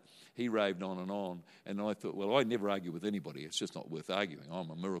 And he raved on, and I thought, well, I never argue with anybody. It's just not worth arguing.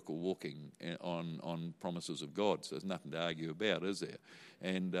 I'm a miracle walking on promises of God, so there's nothing to argue about, is there?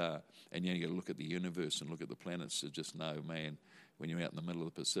 And you got to look at the universe and look at the planets to just know, man, when you're out in the middle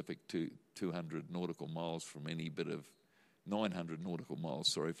of the Pacific, 200 nautical miles from any bit of 900 nautical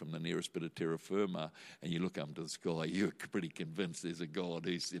miles, from the nearest bit of terra firma, and you look up into the sky, you're pretty convinced there's a God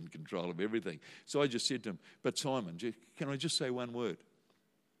who's in control of everything. So I just said to him, "But Simon, can I just say one word?"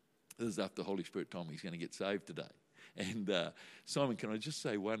 This is after the Holy Spirit told me he's going to get saved today. And "Simon, can I just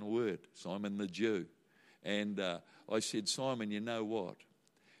say one word?" Simon the Jew. And I said, "Simon, you know what?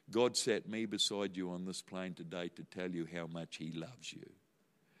 God sat me beside you on this plane today to tell you how much he loves you."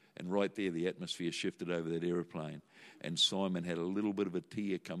 And right there, the atmosphere shifted over that aeroplane. And Simon had a little bit of a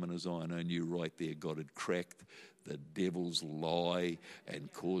tear come in his eye. And I knew right there God had cracked the devil's lie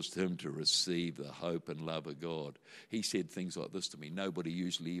and caused him to receive the hope and love of God. He said things like this to me: "Nobody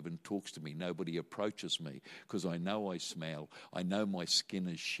usually even talks to me. Nobody approaches me because I know I smell. I know my skin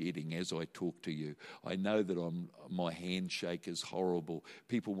is shedding as I talk to you. I know that my handshake is horrible.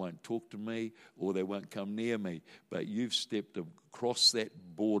 People won't talk to me or they won't come near me. But you've stepped across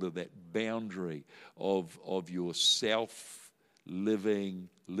that border, that boundary of your self-living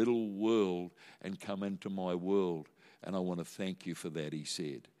little world and come into my world. And I want to thank you for that," he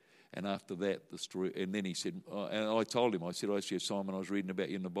said. And after that, the story, and then he said, and I told him, I said, "Simon, I was reading about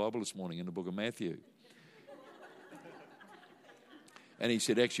you in the Bible this morning in the book of Matthew." And he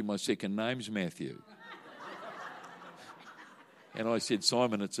said, "Actually, my second name's Matthew." And I said,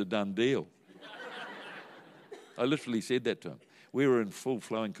 "Simon, it's a done deal." I literally said that to him. We were in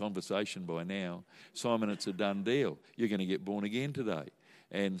full-flowing conversation by now. "Simon, it's a done deal. You're going to get born again today."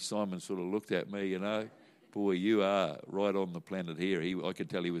 And Simon sort of looked at me, "Boy, you are right on the planet here." I could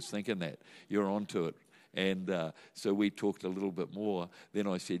tell he was thinking that. You're onto it. And so we talked a little bit more. Then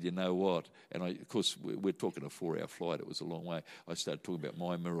I said, "You know what?" And of course, we're talking a 4-hour flight. It was a long way. I started talking about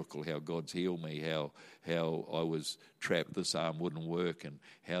my miracle, how God's healed me, how I was trapped, this arm wouldn't work, and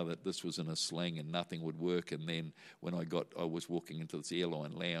how that this was in a sling and nothing would work. And then when I was walking into this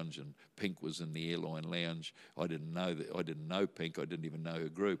airline lounge, and Pink was in the airline lounge. I didn't know Pink. I didn't even know her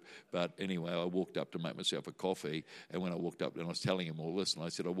group. But anyway, I walked up to make myself a coffee. And when I walked up, and I was telling him all this, and I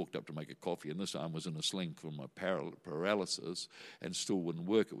said, I walked up to make a coffee, and this arm was in a sling from my paralysis and still wouldn't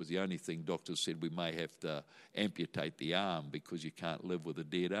work. It was the only thing doctors said, we may have to amputate the arm because you can't live with a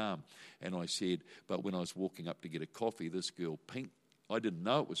dead arm. And I said, but when I was walking up to get a coffee, this girl, Pink, I didn't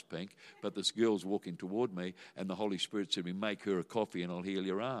know it was Pink, but this girl's walking toward me, and the Holy Spirit said to me, make her a coffee and I'll heal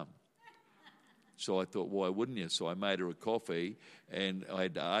your arm. So I thought, why wouldn't you? So I made her a coffee, and I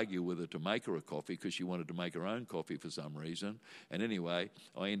had to argue with her to make her a coffee because she wanted to make her own coffee for some reason. And anyway,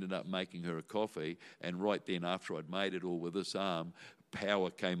 I ended up making her a coffee, and right then after I'd made it all with this arm, power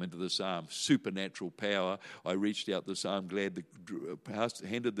came into this arm, supernatural power. I reached out this arm,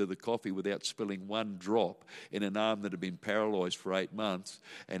 handed her the coffee without spilling one drop in an arm that had been paralysed for 8 months,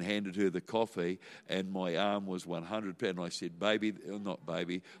 and handed her the coffee, and my arm was 100%. And I said,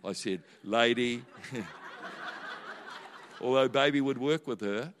 I said, lady, although baby would work with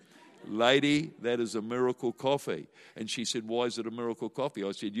her, lady, that is a miracle coffee. And she said, why is it a miracle coffee?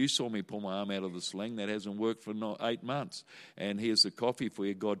 I said, you saw me pull my arm out of the sling. That hasn't worked for 8 months. And here's the coffee for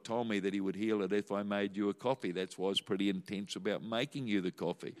you. God told me that he would heal it if I made you a coffee. That's why I was pretty intense about making you the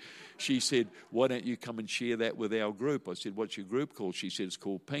coffee. She said, why don't you come and share that with our group? I said, what's your group called? She said, it's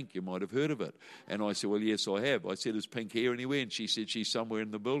called Pink. You might have heard of it. And I said, well, yes, I have. I said, is Pink here anywhere? And she said, she's somewhere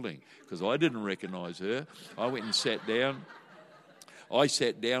in the building, because I didn't recognise her. I went and sat down. I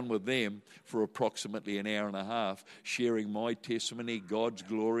sat down with them for approximately an hour and a half, sharing my testimony, God's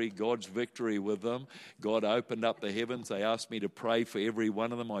glory, God's victory with them. God opened up the heavens. They asked me to pray for every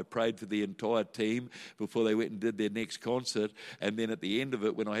one of them. I prayed for the entire team before they went and did their next concert. And then at the end of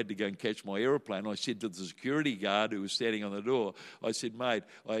it, when I had to go and catch my aeroplane, I said to the security guard who was standing on the door, I said, mate,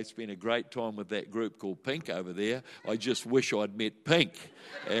 I spent a great time with that group called Pink over there. I just wish I'd met Pink.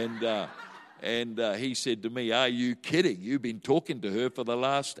 And he said to me, are you kidding? You've been talking to her for the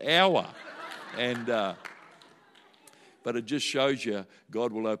last hour. But it just shows you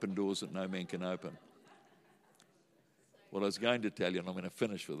God will open doors that no man can open. Well, I was going to tell you, and I'm going to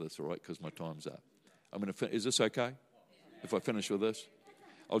finish with this, all right, because my time's up. Is this okay if I finish with this?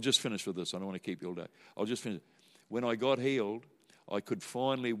 I'll just finish with this. I don't want to keep you all day. I'll just finish. When I got healed, I could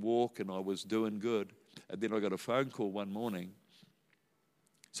finally walk and I was doing good. And then I got a phone call one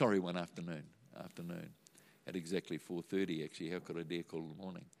afternoon, at exactly 4:30 actually. How could I dare call in the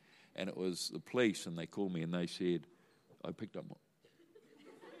morning? And it was the police, and they called me and they said, I picked up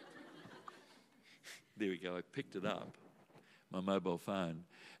there we go, I picked it up, my mobile phone,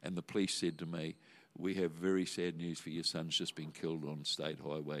 and the police said to me, we have very sad news for your son's just been killed on State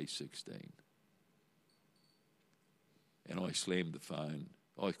Highway 16. And I slammed the phone.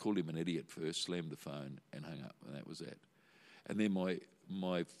 I called him an idiot first, slammed the phone and hung up, and that was that. And then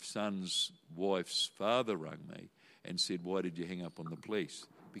my son's wife's father rang me and said, why did you hang up on the police?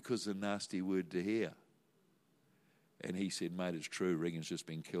 Because a nasty word to hear. And he said, mate, it's true, Regan's just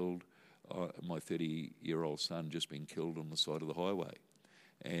been killed. My 30-year-old son just been killed on the side of the highway.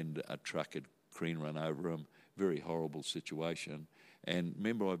 And a truck had run over him. Very horrible situation. And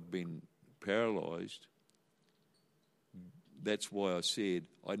remember, I've been paralysed. That's why I said,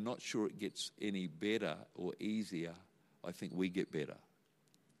 I'm not sure it gets any better or easier. I think we get better.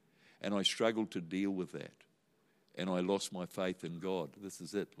 And I struggled to deal with that. And I lost my faith in God. This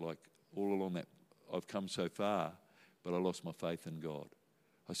is it. Like all along that, I've come so far, but I lost my faith in God.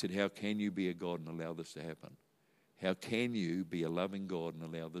 I said, how can you be a God and allow this to happen? How can you be a loving God and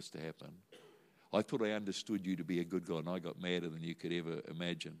allow this to happen? I thought I understood you to be a good God, and I got madder than you could ever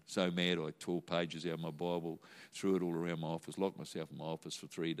imagine. So mad, I tore pages out of my Bible, threw it all around my office, locked myself in my office for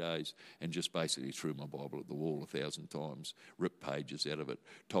 3 days, and just basically threw my Bible at the wall 1,000 times, ripped pages out of it,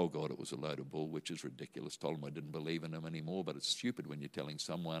 told God it was a load of bull, which is ridiculous, told him I didn't believe in him anymore, but it's stupid when you're telling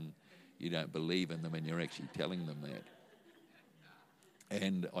someone you don't believe in them and you're actually telling them that.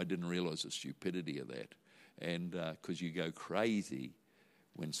 And I didn't realise the stupidity of that. And because you go crazy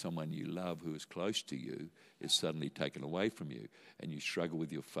when someone you love who is close to you is suddenly taken away from you, and you struggle with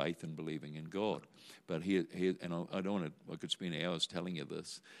your faith and believing in God. But here, and I don't want to. I could spend hours telling you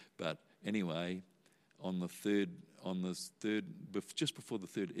this, but anyway, just before the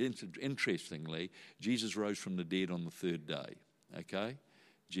third, interestingly, Jesus rose from the dead on the third day. Okay.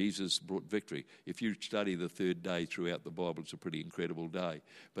 Jesus brought victory. If you study the third day throughout the Bible, it's a pretty incredible day.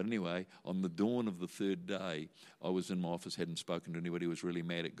 But anyway, on the dawn of the third day, I was in my office, hadn't spoken to anybody, was really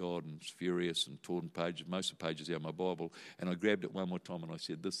mad at God and was furious and torn pages, most of the pages out of my Bible, and I grabbed it one more time and I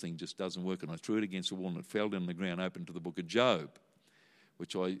said, this thing just doesn't work, and I threw it against the wall and it fell down on the ground, open to the book of Job,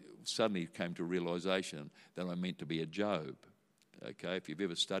 which I suddenly came to a realisation that I meant to be a Job. Okay, if you've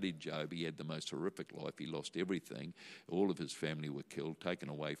ever studied Job, he had the most horrific life. He lost everything. All of his family were killed, taken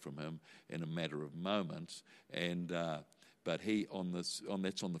away from him in a matter of moments. And but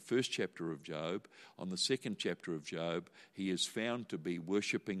that's on the first chapter of Job. On the second chapter of Job, he is found to be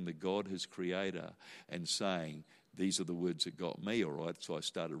worshipping the God, his creator, and saying, these are the words that got me, all right? So I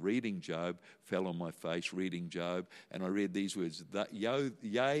started reading Job, fell on my face reading Job, and I read these words,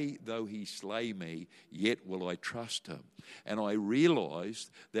 yea, though he slay me, yet will I trust him. And I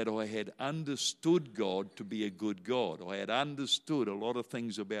realized that I had understood God to be a good God. I had understood a lot of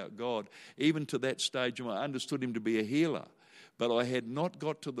things about God. Even to that stage, I understood him to be a healer. but I had not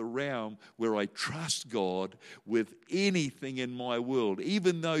got to the realm where I trust God with anything in my world.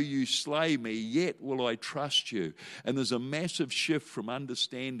 Even though you slay me, yet will I trust you. And there's a massive shift from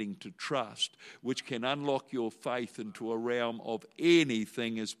understanding to trust, which can unlock your faith into a realm of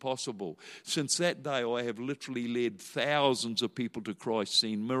anything is possible. Since that day, I have literally led thousands of people to Christ,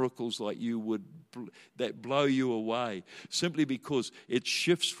 seen miracles like you would that blow you away, simply because it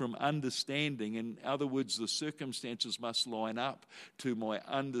shifts from understanding. In other words, the circumstances must line up to my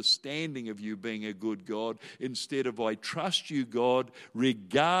understanding of you being a good God, instead of I trust you, God,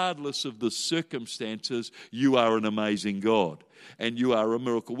 regardless of the circumstances, you are an amazing God. And you are a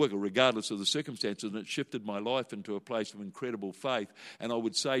miracle worker, regardless of the circumstances. And it shifted my life into a place of incredible faith. And I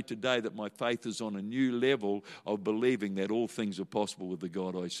would say today that my faith is on a new level of believing that all things are possible with the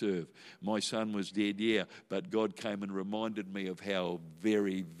God I serve. My son was dead, yeah, but God came and reminded me of how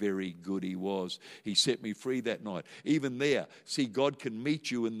very, very good he was. He set me free that night. Even there, see, God can meet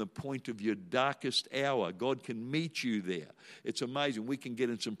you in the point of your darkest hour. God can meet you there. It's amazing. We can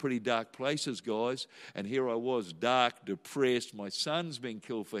get in some pretty dark places, guys. And here I was, dark, depressed. My son's been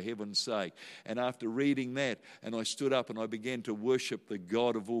killed, for heaven's sake. And after reading that, and I stood up and I began to worship the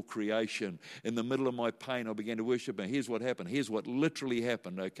God of all creation. In the middle of my pain, I began to worship him. Here's what happened. Here's what literally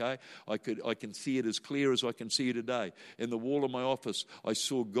happened, okay? I can see it as clear as I can see it today. In the wall of my office, I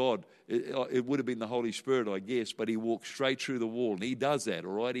saw God. It would have been the Holy Spirit, I guess, but he walked straight through the wall. And he does that,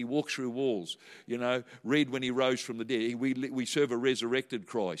 all right? He walks through walls. You know, read when he rose from the dead. We serve a resurrected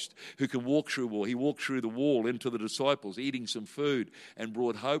Christ who can walk through a wall. He walked through the wall into the disciples, eating some food, and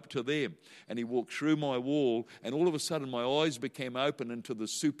brought hope to them. And he walked through my wall, and all of a sudden my eyes became open into the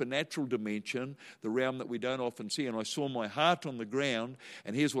supernatural dimension, the realm that we don't often see. And I saw my heart on the ground,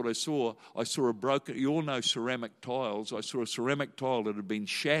 and here's what I saw. I saw a broken, you all know ceramic tiles. I saw a ceramic tile that had been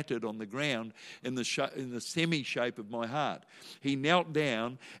shattered on the ground in the semi-shape of my heart. He knelt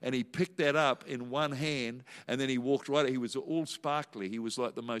down, and he picked that up in one hand, and then he walked right. He was all sparkly. He was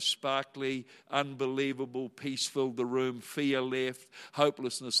like the most sparkly, unbelievable, peace filled the room. Fear left,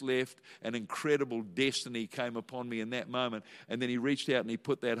 hopelessness left, and incredible destiny came upon me in that moment. And then he reached out and he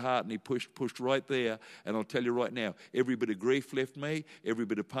put that heart and he pushed right there. And I'll tell you right now, every bit of grief left me, every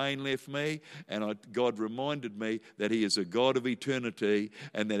bit of pain left me, and God reminded me that he is a God of eternity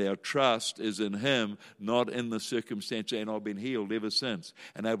and that our trust is in him, not in the circumstance. And I've been healed ever since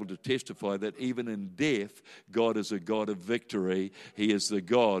and able to testify that even in death, God is a God of victory. He is the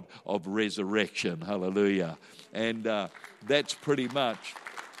God of resurrection. Hallelujah. And that's pretty much.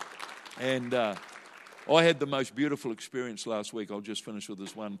 And I had the most beautiful experience last week. I'll just finish with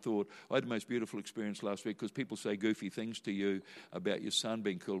this one thought. I had the most beautiful experience last week because people say goofy things to you about your son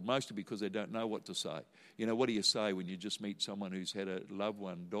being killed, mostly because they don't know what to say. You know, what do you say when you just meet someone who's had a loved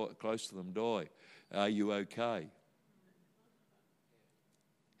one close to them die? Are you okay?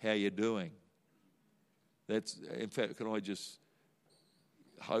 How are you doing? In fact, can I just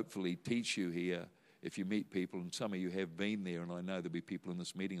hopefully teach you here? If you meet people, and some of you have been there, and I know there'll be people in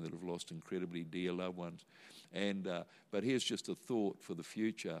this meeting that have lost incredibly dear loved ones. But here's just a thought for the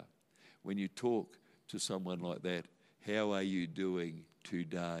future. When you talk to someone like that, how are you doing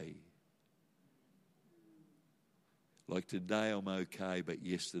today? Like today I'm okay, but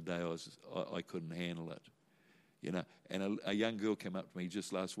yesterday I couldn't handle it. You know, and a young girl came up to me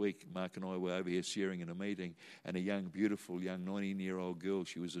just last week. Mark and I were over here sharing in a meeting, and a young, beautiful, young 19-year-old girl,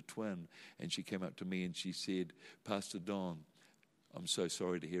 she was a twin, and she came up to me and she said, Pastor Don, I'm so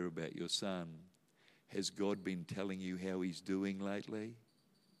sorry to hear about your son. Has God been telling you how he's doing lately?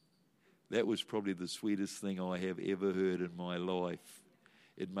 That was probably the sweetest thing I have ever heard in my life.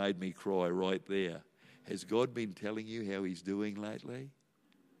 It made me cry right there. Has God been telling you how he's doing lately?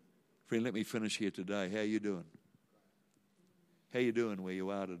 Friend, let me finish here today. How are you doing? How you doing where you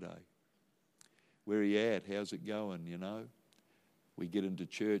are today? Where are you at? How's it going, you know? We get into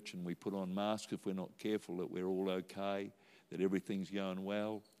church and we put on masks if we're not careful that we're all okay, that everything's going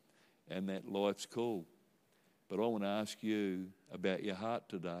well, and that life's cool. But I want to ask you about your heart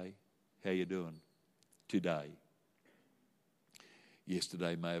today. How you doing today?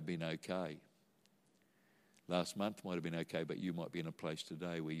 Yesterday may have been okay. Last month might have been okay, but you might be in a place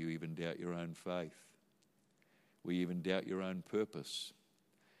today where you even doubt your own faith. We even doubt your own purpose.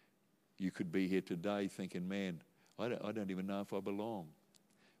 You could be here today thinking, man, I don't even know if I belong.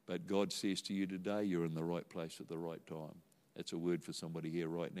 But God says to you today, you're in the right place at the right time. That's a word for somebody here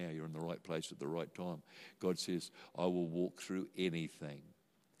right now. You're in the right place at the right time. God says, I will walk through anything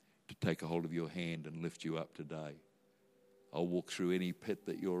to take a hold of your hand and lift you up today. I'll walk through any pit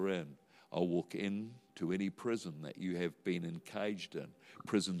that you're in. I'll walk into any prison that you have been encaged in,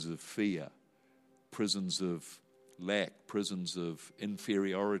 prisons of fear, prisons of lack, prisons of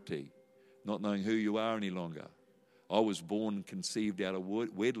inferiority, not knowing who you are any longer. I was born and conceived out of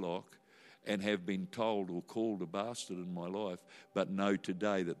wedlock and have been told or called a bastard in my life, but know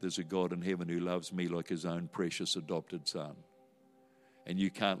today that there's a God in heaven who loves me like his own precious adopted son. And you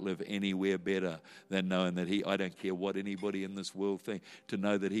can't live anywhere better than knowing that I don't care what anybody in this world thinks, to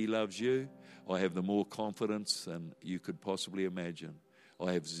know that he loves you. I have the more confidence than you could possibly imagine.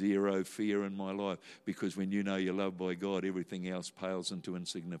 I have zero fear in my life, because when you know you're loved by God, everything else pales into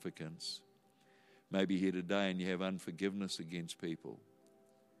insignificance. Maybe here today and you have unforgiveness against people.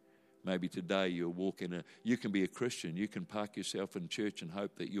 Maybe today you can be a Christian. You can park yourself in church and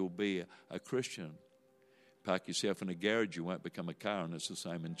hope that you'll be a Christian. Park yourself in a garage, you won't become a car, and it's the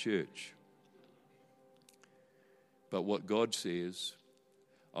same in church. But what God says,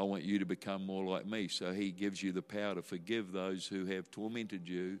 I want you to become more like me. So he gives you the power to forgive those who have tormented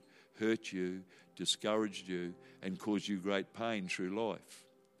you, hurt you, discouraged you, and caused you great pain through life.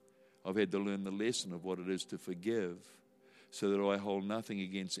 I've had to learn the lesson of what it is to forgive, so that I hold nothing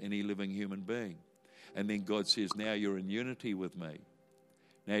against any living human being. And then God says, now you're in unity with me.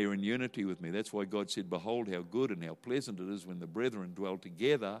 Now you're in unity with me. That's why God said, behold how good and how pleasant it is when the brethren dwell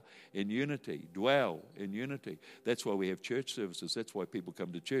together in unity. Dwell in unity. That's why we have church services. That's why people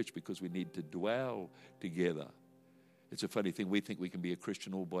come to church, because we need to dwell together. It's a funny thing. We think we can be a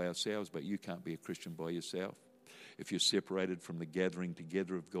Christian all by ourselves, but you can't be a Christian by yourself. If you're separated from the gathering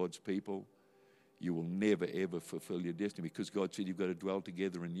together of God's people, you will never, ever fulfill your destiny, because God said you've got to dwell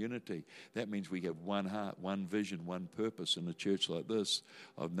together in unity. That means we have one heart, one vision, one purpose. In a church like this,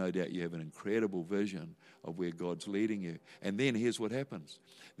 I've no doubt you have an incredible vision of where God's leading you. And then here's what happens.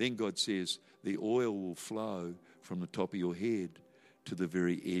 Then God says the oil will flow from the top of your head to the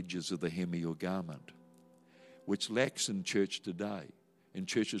very edges of the hem of your garment, which lacks in church today. In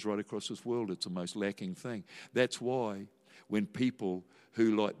churches right across this world, it's the most lacking thing. That's why when people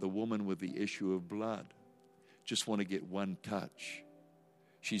who, like the woman with the issue of blood, just want to get one touch.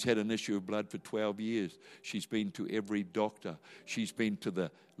 She's had an issue of blood for 12 years. She's been to every doctor. She's been to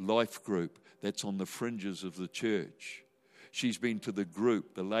the life group that's on the fringes of the church. She's been to the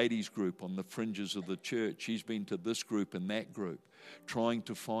group, the ladies group on the fringes of the church. She's been to this group and that group, trying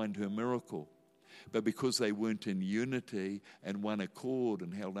to find her miracle. But because they weren't in unity and one accord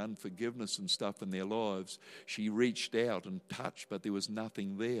and held unforgiveness and stuff in their lives, she reached out and touched, but there was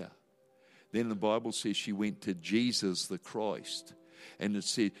nothing there. Then the Bible says she went to Jesus the Christ. And it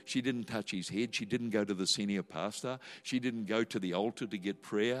said she didn't touch his head. She didn't go to the senior pastor. She didn't go to the altar to get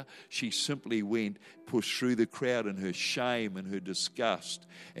prayer. She simply went, pushed through the crowd in her shame and her disgust,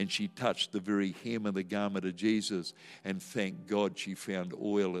 and she touched the very hem of the garment of Jesus. And thank God she found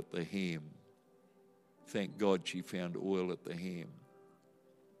oil at the hem. Thank God she found oil at the hem.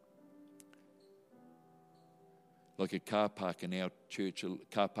 Like a car park in our church, a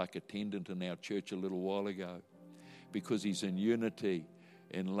car park attendant in our church a little while ago, because he's in unity,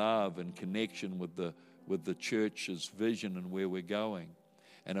 in love and connection with the church's vision and where we're going.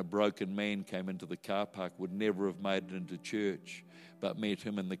 And a broken man came into the car park, would never have made it into church, but met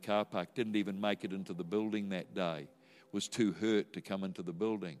him in the car park, didn't even make it into the building that day. Was too hurt to come into the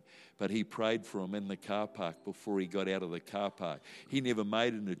building. But he prayed for him in the car park before he got out of the car park. He never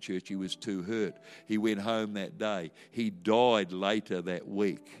made it into church. He was too hurt. He went home that day. He died later that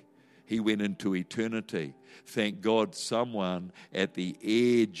week. He went into eternity. Thank God someone at the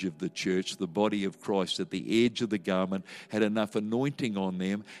edge of the church, the body of Christ, at the edge of the garment, had enough anointing on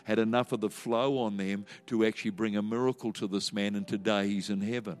them, had enough of the flow on them to actually bring a miracle to this man, and today he's in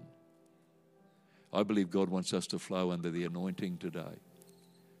heaven. I believe God wants us to flow under the anointing today.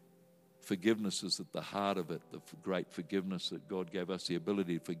 Forgiveness is at the heart of it, the great forgiveness that God gave us the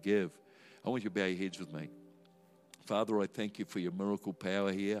ability to forgive. I want you to bow your heads with me. Father, I thank you for your miracle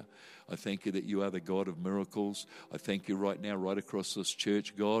power here. I thank you that you are the God of miracles. I thank you right now, right across this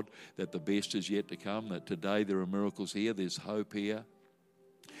church, God, that the best is yet to come, that today there are miracles here, there's hope here.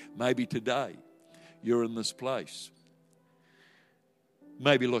 Maybe today you're in this place.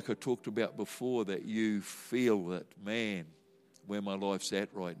 Maybe like I talked about before, that you feel that, man, where my life's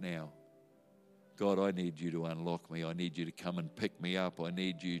at right now, God, I need you to unlock me. I need you to come and pick me up. I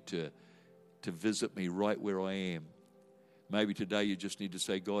need you to visit me right where I am. Maybe today you just need to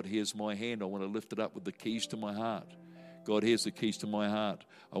say, God, here's my hand. I want to lift it up with the keys to my heart. God, here's the keys to my heart.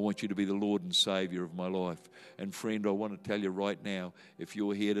 I want you to be the Lord and Savior of my life. And friend, I want to tell you right now, if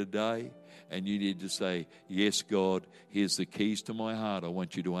you're here today and you need to say, yes, God, here's the keys to my heart. I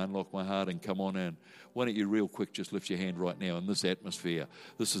want you to unlock my heart and come on in. Why don't you real quick just lift your hand right now in this atmosphere.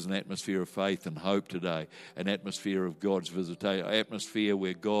 This is an atmosphere of faith and hope today, an atmosphere of God's visitation, an atmosphere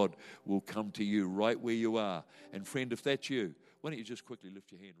where God will come to you right where you are. And friend, if that's you, why don't you just quickly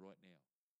lift your hand right now.